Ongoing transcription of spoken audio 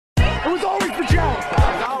was always the Jags.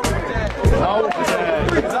 It's always the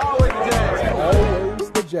Jags. It's always the Jags. It's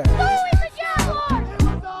always the Jags.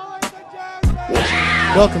 Always the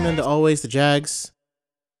Jags. Welcome into Always the Jags.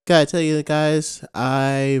 Gotta tell you guys,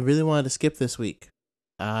 I really wanted to skip this week.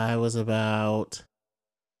 I was about,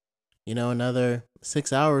 another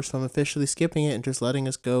 6 hours from officially skipping it and just letting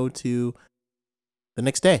us go to the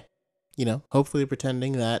next day. Hopefully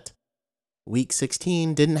pretending that week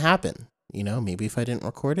 16 didn't happen. Maybe if I didn't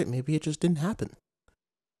record it, maybe it just didn't happen.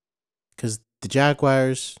 Because the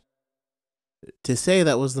Jaguars, to say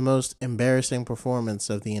that was the most embarrassing performance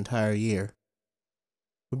of the entire year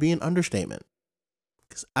would be an understatement.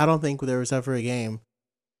 Because I don't think there was ever a game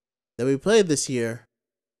that we played this year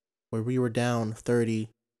where we were down 30-0.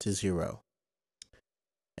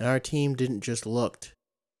 And our team didn't just look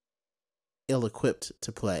ill-equipped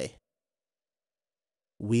to play.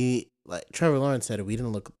 Like Trevor Lawrence said, they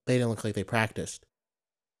didn't look like they practiced.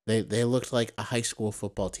 They looked like a high school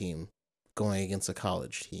football team going against a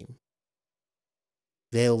college team.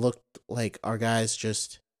 They looked like our guys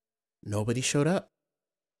nobody showed up.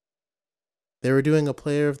 They were doing a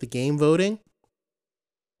player of the game voting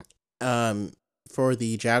for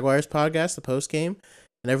the Jaguars podcast, the post game,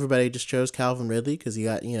 and everybody just chose Calvin Ridley because he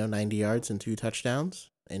got 90 yards and 2 touchdowns.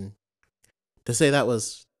 And to say that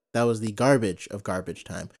was the garbage of garbage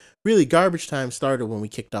time. Really, garbage time started when we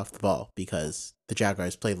kicked off the ball because the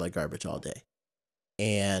Jaguars played like garbage all day.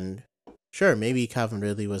 And sure, maybe Calvin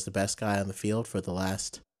Ridley was the best guy on the field for the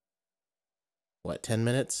last 10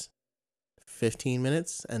 minutes? 15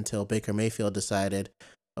 minutes until Baker Mayfield decided,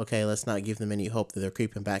 okay, let's not give them any hope that they're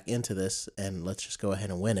creeping back into this and let's just go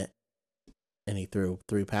ahead and win it. And he threw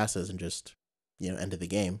 3 passes and just, ended the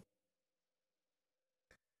game.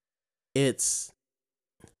 It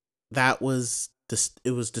was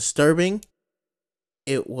disturbing.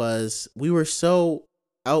 We were so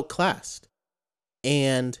outclassed.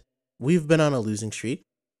 And we've been on a losing streak.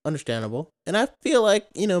 Understandable. And I feel like,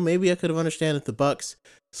 maybe I could have understood if the Bucs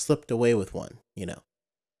slipped away with one,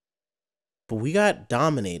 But we got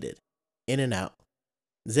dominated in and out.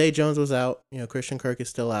 Zay Jones was out. Christian Kirk is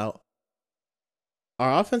still out.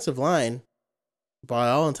 Our offensive line, by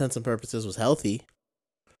all intents and purposes, was healthy.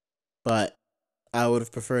 But I would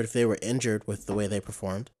have preferred if they were injured with the way they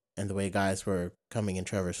performed and the way guys were coming in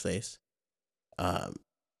Trevor's face.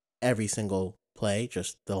 Every single play,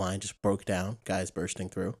 the line just broke down, guys bursting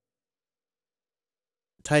through.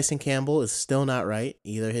 Tyson Campbell is still not right.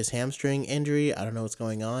 Either his hamstring injury, I don't know what's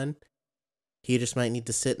going on. He just might need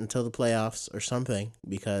to sit until the playoffs or something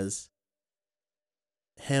because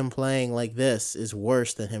him playing like this is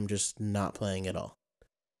worse than him just not playing at all.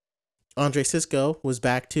 Andre Sisco was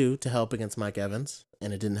back too to help against Mike Evans,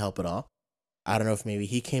 and it didn't help at all. I don't know if maybe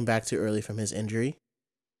he came back too early from his injury.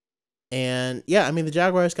 And yeah, the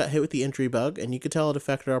Jaguars got hit with the injury bug, and you could tell it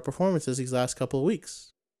affected our performances these last couple of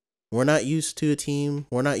weeks. We're not used to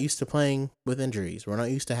we're not used to playing with injuries. We're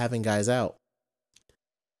not used to having guys out.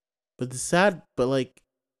 But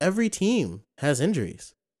every team has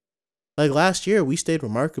injuries. Like last year, we stayed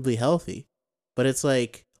remarkably healthy, but it's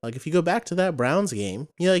like if you go back to that Browns game,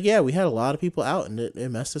 yeah, we had a lot of people out and it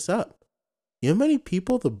messed us up. You know how many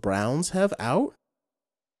people the Browns have out?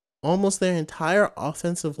 Almost their entire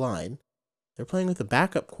offensive line. They're playing with a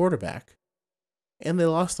backup quarterback, and they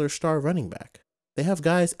lost their star running back. They have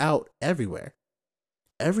guys out everywhere.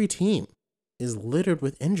 Every team is littered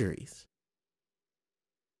with injuries.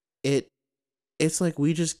 It's like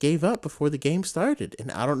we just gave up before the game started,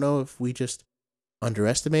 and I don't know if we just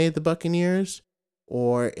underestimated the Buccaneers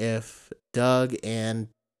or if Doug and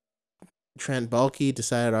Trent Baalke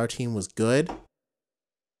decided our team was good.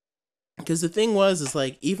 Because the thing was,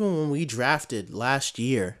 even when we drafted last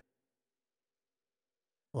year,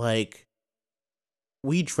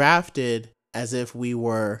 we drafted as if we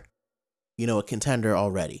were, a contender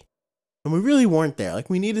already. And we really weren't there.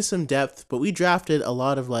 We needed some depth, but we drafted a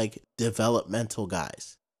lot of, developmental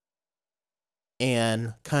guys.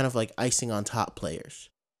 And kind of, icing on top players.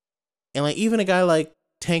 And, even a guy like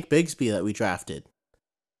Tank Bigsby that we drafted,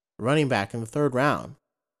 running back in the 3rd round.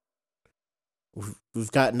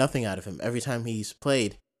 We've got nothing out of him. Every time he's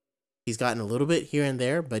played, he's gotten a little bit here and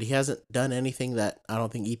there, but he hasn't done anything that I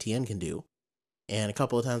don't think ETN can do. And a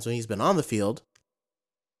couple of times when he's been on the field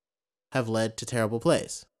have led to terrible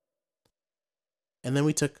plays. And then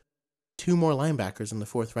we took 2 more linebackers in the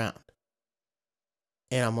 4th round.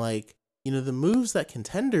 And I'm like, the moves that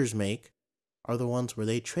contenders make are the ones where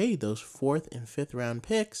they trade those 4th and 5th round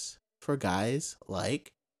picks for guys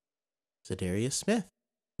like Zadarius Smith,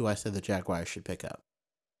 who I said the Jaguars should pick up.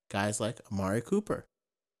 Guys like Amari Cooper,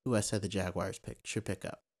 who I said the Jaguars should pick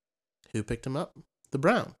up. Who picked him up? The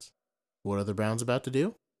Browns. What are the Browns about to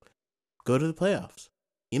do? Go to the playoffs.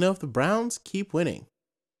 You know, if the Browns keep winning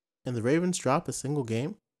and the Ravens drop a single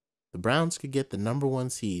game, the Browns could get the number 1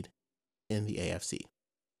 seed in the AFC.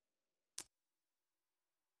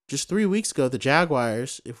 Just 3 weeks ago, the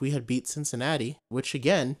Jaguars, if we had beat Cincinnati, which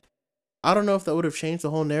again, I don't know if that would have changed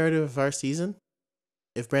the whole narrative of our season.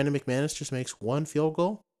 If Brandon McManus just makes 1 field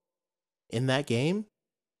goal in that game,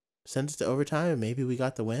 sends it to overtime, and maybe we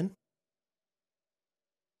got the win.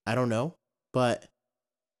 I don't know. But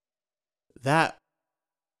that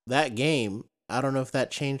game, I don't know if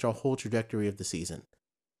that changed our whole trajectory of the season.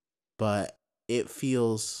 But it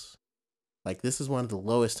feels like this is one of the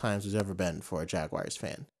lowest times we've ever been for a Jaguars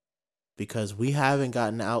fan. Because we haven't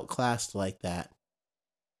gotten outclassed like that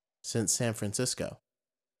since San Francisco.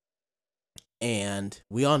 And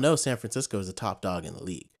we all know San Francisco is a top dog in the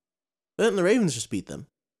league. But then the Ravens just beat them.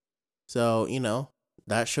 So, you know,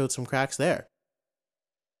 that showed some cracks there.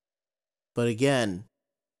 But again,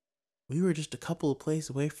 we were just a couple of plays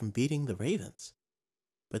away from beating the Ravens.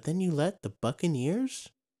 But then you let the Buccaneers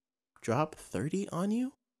drop 30 on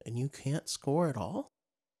you and you can't score at all?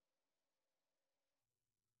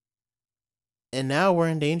 And now we're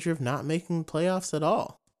in danger of not making the playoffs at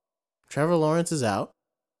all. Trevor Lawrence is out.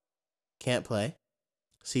 Can't play.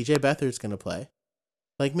 CJ Beathard's going to play.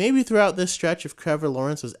 Like, maybe throughout this stretch, if Trevor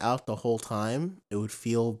Lawrence was out the whole time, it would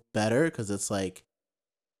feel better because it's like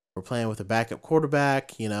we're playing with a backup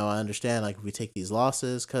quarterback. You know, I understand, like, if we take these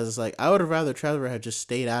losses, because it's like I would have rather Trevor had just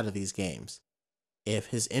stayed out of these games if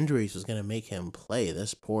his injuries was going to make him play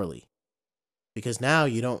this poorly. Because now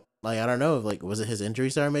you don't, like, I don't know, like, was it his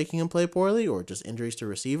injuries that are making him play poorly or just injuries to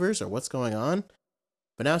receivers or what's going on?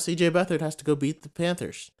 But now CJ Beathard has to go beat the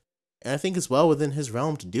Panthers. And I think it's well within his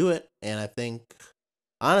realm to do it. And I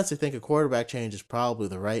honestly think a quarterback change is probably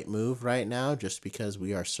the right move right now just because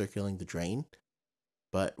we are circling the drain.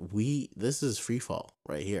 But this is Freefall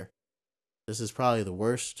right here. This is probably the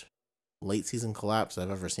worst late season collapse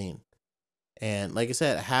I've ever seen. And like I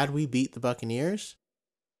said, had we beat the Buccaneers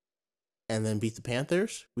and then beat the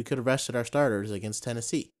Panthers, we could have rested our starters against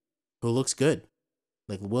Tennessee, who looks good.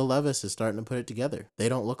 Like, Will Levis is starting to put it together. They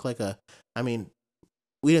don't look like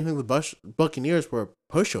we didn't think the Buccaneers were a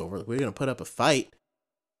pushover. We were going to put up a fight.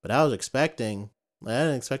 But I didn't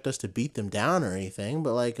expect us to beat them down or anything,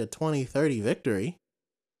 but like a 20-30 victory.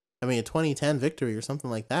 A 20-10 victory or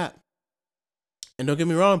something like that. And don't get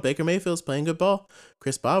me wrong, Baker Mayfield's playing good ball.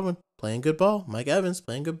 Chris Godwin playing good ball. Mike Evans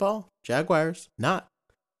playing good ball. Jaguars, not.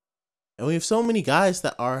 And we have so many guys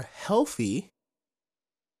that are healthy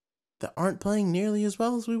that aren't playing nearly as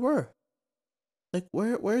well as we were. Like,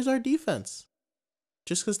 where's our defense?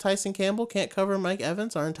 Just because Tyson Campbell can't cover Mike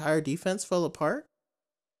Evans, our entire defense fell apart?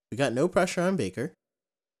 We got no pressure on Baker.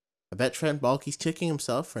 I bet Trent Baalke's kicking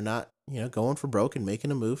himself for not, going for broke and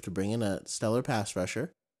making a move to bring in a stellar pass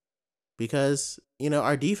rusher. Because,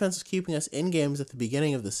 our defense is keeping us in games at the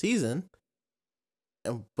beginning of the season.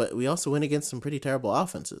 But we also win against some pretty terrible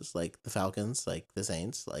offenses, like the Falcons, like the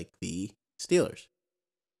Saints, like the Steelers.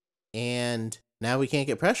 And now we can't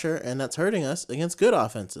get pressure, and that's hurting us against good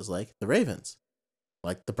offenses, like the Ravens.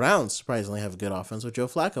 Like the Browns surprisingly have a good offense with Joe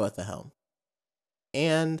Flacco at the helm.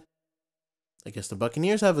 And I guess the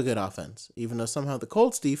Buccaneers have a good offense, even though somehow the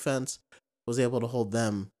Colts defense was able to hold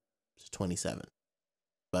them to 27.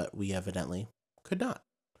 But we evidently could not.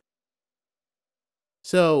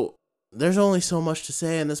 So there's only so much to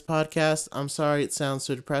say in this podcast. I'm sorry it sounds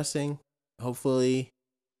so depressing. Hopefully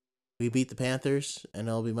we beat the Panthers and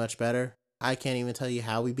it'll be much better. I can't even tell you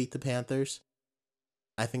how we beat the Panthers.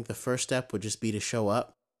 I think the first step would just be to show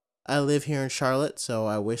up. I live here in Charlotte, so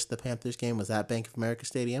I wish the Panthers game was at Bank of America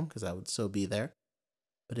Stadium because I would so be there.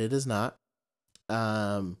 But it is not.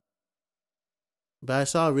 But I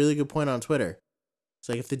saw a really good point on Twitter. It's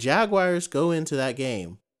like if the Jaguars go into that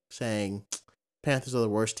game saying Panthers are the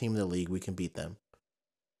worst team in the league, we can beat them.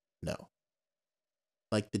 No.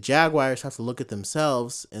 Like the Jaguars have to look at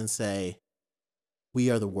themselves and say,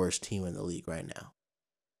 we are the worst team in the league right now.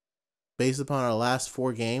 Based upon our last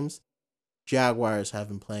 4 games, Jaguars have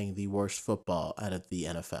been playing the worst football out of the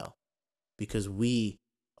NFL because we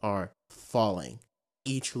are falling.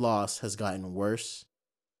 Each loss has gotten worse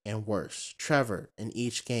and worse. Trevor in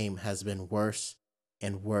each game has been worse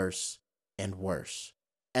and worse and worse.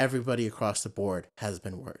 Everybody across the board has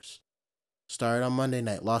been worse. Started on Monday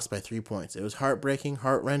night, lost by 3 points. It was heartbreaking,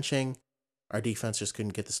 heart-wrenching. Our defense just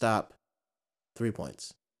couldn't get the stop. 3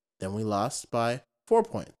 points. Then we lost by 4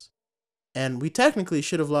 points. And we technically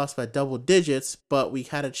should have lost by double digits, but we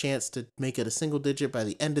had a chance to make it a single digit by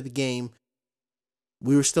the end of the game.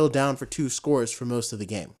 We were still down for 2 scores for most of the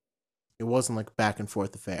game. It wasn't like a back and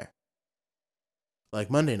forth affair. Like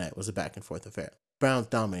Monday night was a back and forth affair. Browns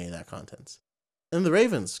dominated that contest. And the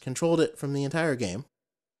Ravens controlled it from the entire game.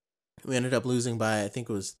 We ended up losing by, I think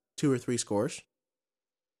it was 2 or 3 scores.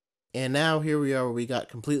 And now here we are where we got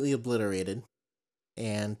completely obliterated.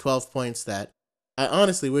 And 12 points that I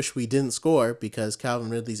honestly wish we didn't score, because Calvin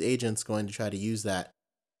Ridley's agent's going to try to use that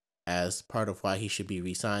as part of why he should be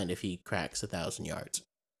re-signed if he cracks 1,000 yards.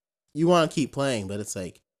 You want to keep playing, but it's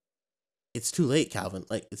like, it's too late, Calvin.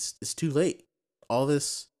 Like, it's too late. All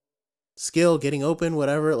this skill, getting open,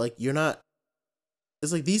 whatever, like, you're not,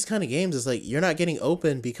 it's like these kind of games, it's like you're not getting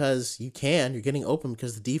open because you can, you're getting open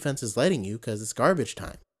because the defense is letting you, because it's garbage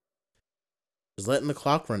time. Just letting the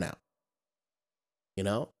clock run out. You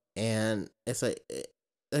know? And it's like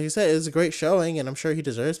I said, it was a great showing, and I'm sure he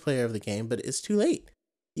deserves player of the game, but it's too late.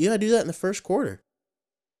 You gotta do that in the first quarter,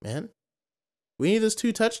 man. We need those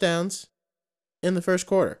 2 touchdowns in the first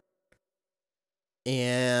quarter.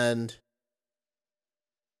 And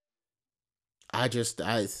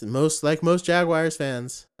most Jaguars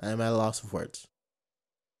fans, I'm at a loss of words.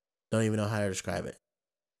 Don't even know how to describe it.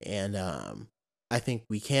 And I think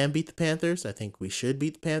we can beat the Panthers. I think we should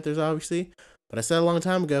beat the Panthers, obviously. But I said a long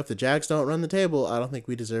time ago, if the Jags don't run the table, I don't think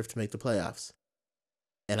we deserve to make the playoffs.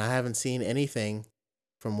 And I haven't seen anything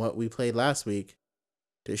from what we played last week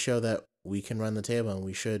to show that we can run the table and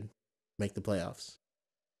we should make the playoffs.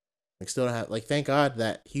 Like, still don't have, like, thank God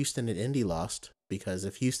that Houston and Indy lost, because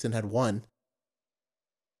if Houston had won,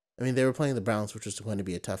 I mean, they were playing the Browns, which was going to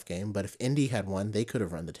be a tough game, but if Indy had won, they could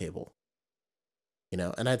have run the table. You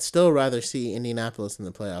know, and I'd still rather see Indianapolis in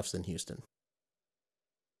the playoffs than Houston.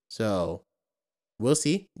 So, we'll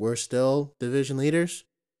see. We're still division leaders.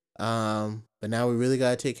 But now we really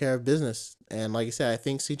got to take care of business. And like I said, I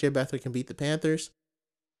think CJ Beathard can beat the Panthers.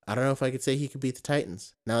 I don't know if I could say he could beat the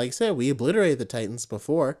Titans. Now, like I said, we obliterated the Titans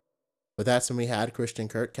before, but that's when we had Christian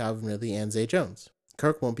Kirk, Calvin Ridley, and Zay Jones.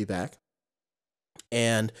 Kirk won't be back.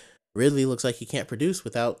 And Ridley looks like he can't produce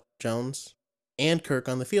without Jones and Kirk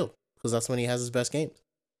on the field, because that's when he has his best games.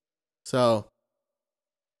 So,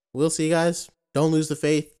 we'll see, guys. Don't lose the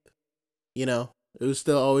faith. You know, it was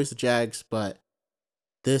still always the Jags, but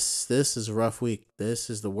this is a rough week. This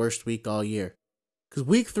is the worst week all year. Because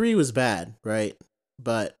week 3 was bad, right?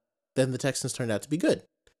 But then the Texans turned out to be good.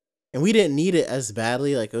 And we didn't need it as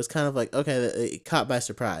badly. Like, it was kind of like, okay, it caught by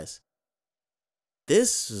surprise.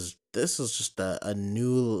 This is just a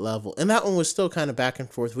new level. And that one was still kind of back and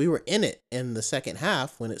forth. We were in it in the second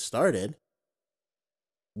half when it started.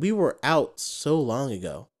 We were out so long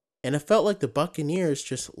ago. And it felt like the Buccaneers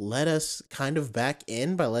just let us kind of back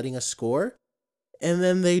in by letting us score. And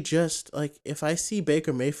then they just, like, if I see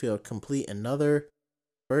Baker Mayfield complete another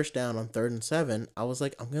first down on 3rd and 7, I was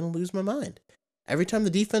like, I'm going to lose my mind. Every time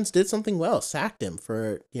the defense did something well, sacked him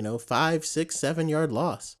for, 5, 6, 7 yard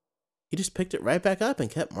loss. He just picked it right back up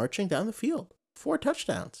and kept marching down the field. 4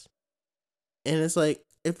 touchdowns. And it's like,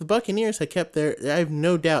 if the Buccaneers had kept I have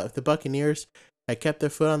no doubt if the Buccaneers had kept their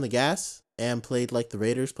foot on the gas and played like the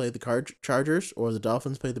Raiders played the Chargers or the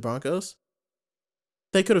Dolphins played the Broncos,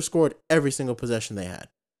 they could have scored every single possession they had.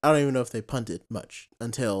 I don't even know if they punted much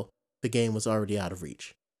until the game was already out of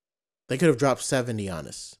reach. They could have dropped 70 on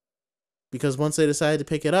us. Because once they decided to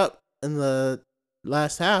pick it up in the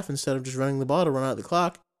last half, instead of just running the ball to run out the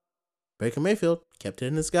clock, Baker Mayfield kept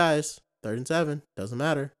hitting his guys. 3rd and 7. Doesn't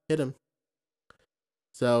matter. Hit him.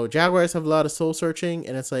 So Jaguars have a lot of soul searching,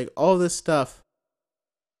 and it's like all this stuff.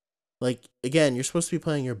 Like, again, you're supposed to be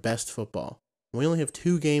playing your best football. We only have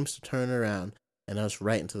 2 games to turn around, and us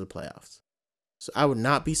right into the playoffs. So I would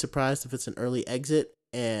not be surprised if it's an early exit,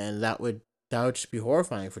 and that would just be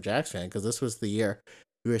horrifying for Jags fans, because this was the year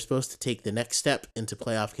we were supposed to take the next step into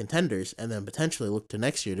playoff contenders, and then potentially look to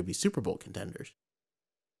next year to be Super Bowl contenders.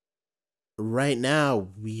 Right now,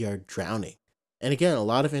 we are drowning. And again, a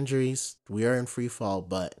lot of injuries. We are in free fall,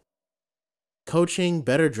 but coaching,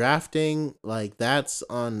 better drafting, like, that's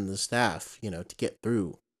on the staff, to get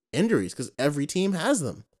through injuries, because every team has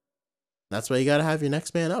them. That's why you got to have your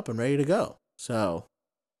next man up and ready to go. So,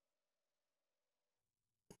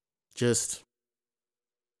 just,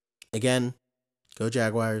 again, go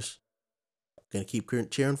Jaguars. Going to keep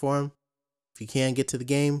cheering for them. If you can get to the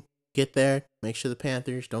game, get there. Make sure the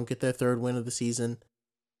Panthers don't get their 3rd win of the season.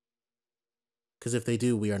 Because if they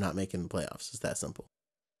do, we are not making the playoffs. It's that simple.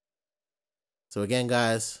 So again,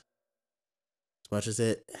 guys, as much as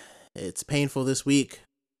it's painful this week,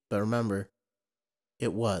 but remember,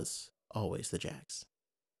 it was always the Jags.